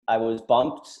I was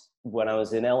bumped when I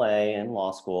was in LA in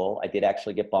law school. I did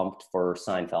actually get bumped for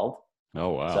Seinfeld. Oh,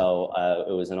 wow. So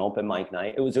it was an open mic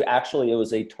night. It was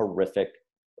a terrific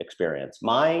experience.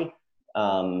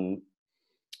 Um,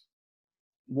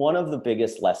 One of the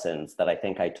biggest lessons that I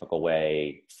think I took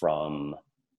away from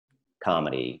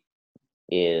comedy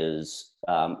is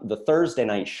the Thursday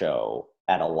night show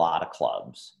at a lot of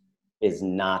clubs is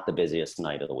not the busiest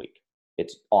night of the week.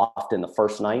 It's often the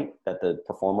first night that the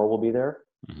performer will be there.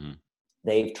 Mm-hmm.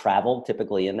 They've traveled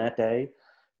typically in that day.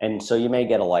 And so you may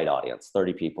get a light audience,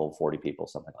 30 people, 40 people,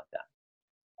 something like that.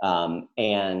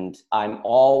 And I'm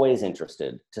always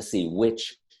interested to see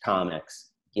which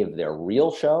comics give their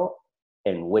real show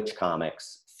and which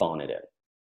comics phone it in.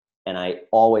 And I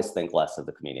always think less of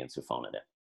the comedians who phone it in.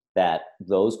 That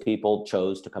those people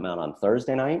chose to come out on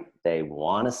Thursday night. They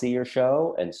want to see your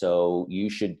show. And so you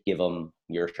should give them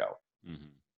your show.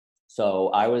 Mm-hmm. So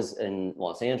I was in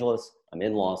Los Angeles. I'm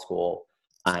in law school.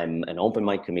 I'm an open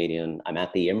mic comedian. I'm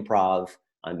at the Improv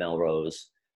on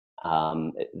Melrose.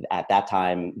 At that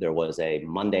time, there was a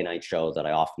Monday night show that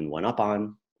I often went up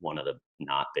on. One of the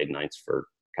not big nights for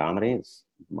comedy is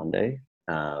Monday.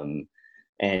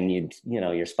 And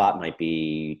your spot might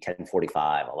be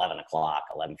 10:45, 11 o'clock,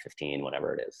 11:15,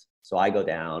 whatever it is. So I go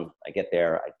down, I get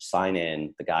there, I sign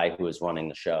in. The guy who is running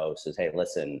the show says, "Hey,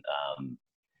 listen,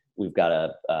 we've got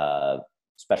a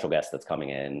special guest that's coming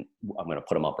in. I'm going to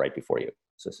put him up right before you."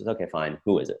 So I says, "Okay, fine.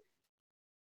 Who is it?"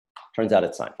 Turns out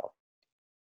it's Seinfeld.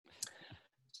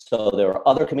 So there were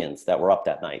other comedians that were up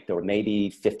that night. There were maybe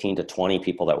 15 to 20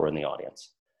 people that were in the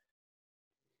audience.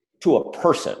 To a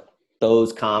person,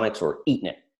 those comics were eating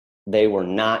it. They were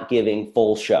not giving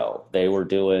full show. They were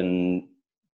doing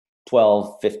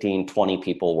 12, 15, 20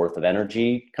 people worth of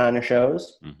energy kind of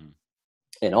shows. Mm-hmm.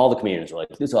 And all the comedians were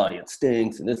like, "This audience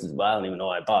stinks. And this is why I don't even know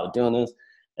why I bothered doing this."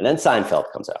 And then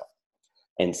Seinfeld comes out.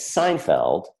 And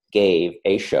Seinfeld gave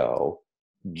a show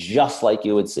just like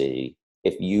you would see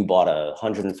if you bought a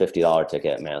 $150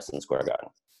 ticket at Madison Square Garden.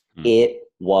 Mm-hmm. It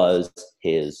was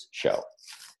his show.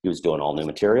 He was doing all new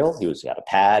material. He had a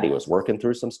pad. He was working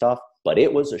through some stuff, but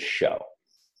it was a show.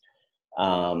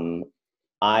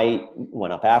 I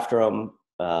went up after him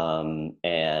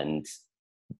and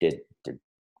did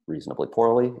reasonably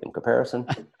poorly in comparison,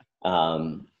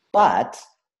 but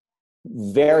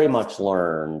very much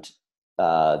learned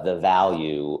the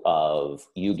value of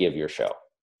you give your show.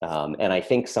 And I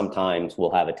think sometimes we'll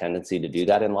have a tendency to do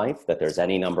that in life, that there's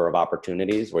any number of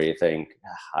opportunities where you think,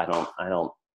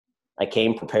 I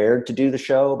came prepared to do the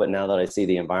show, but now that I see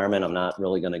the environment, I'm not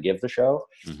really going to give the show.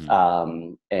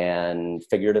 Mm-hmm. And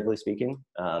figuratively speaking.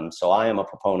 So I am a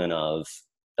proponent of,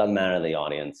 doesn't matter the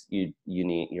audience,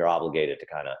 you're obligated to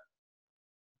kind of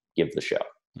give the show.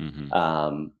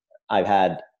 Mm-hmm. I've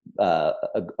had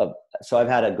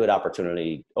a good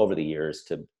opportunity over the years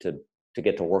to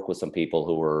get to work with some people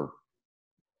who were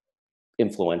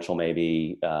influential,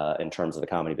 maybe in terms of the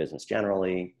comedy business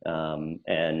generally,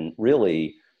 and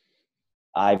really,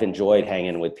 I've enjoyed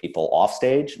hanging with people off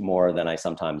stage more than I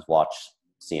sometimes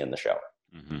see in the show.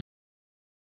 Mm-hmm.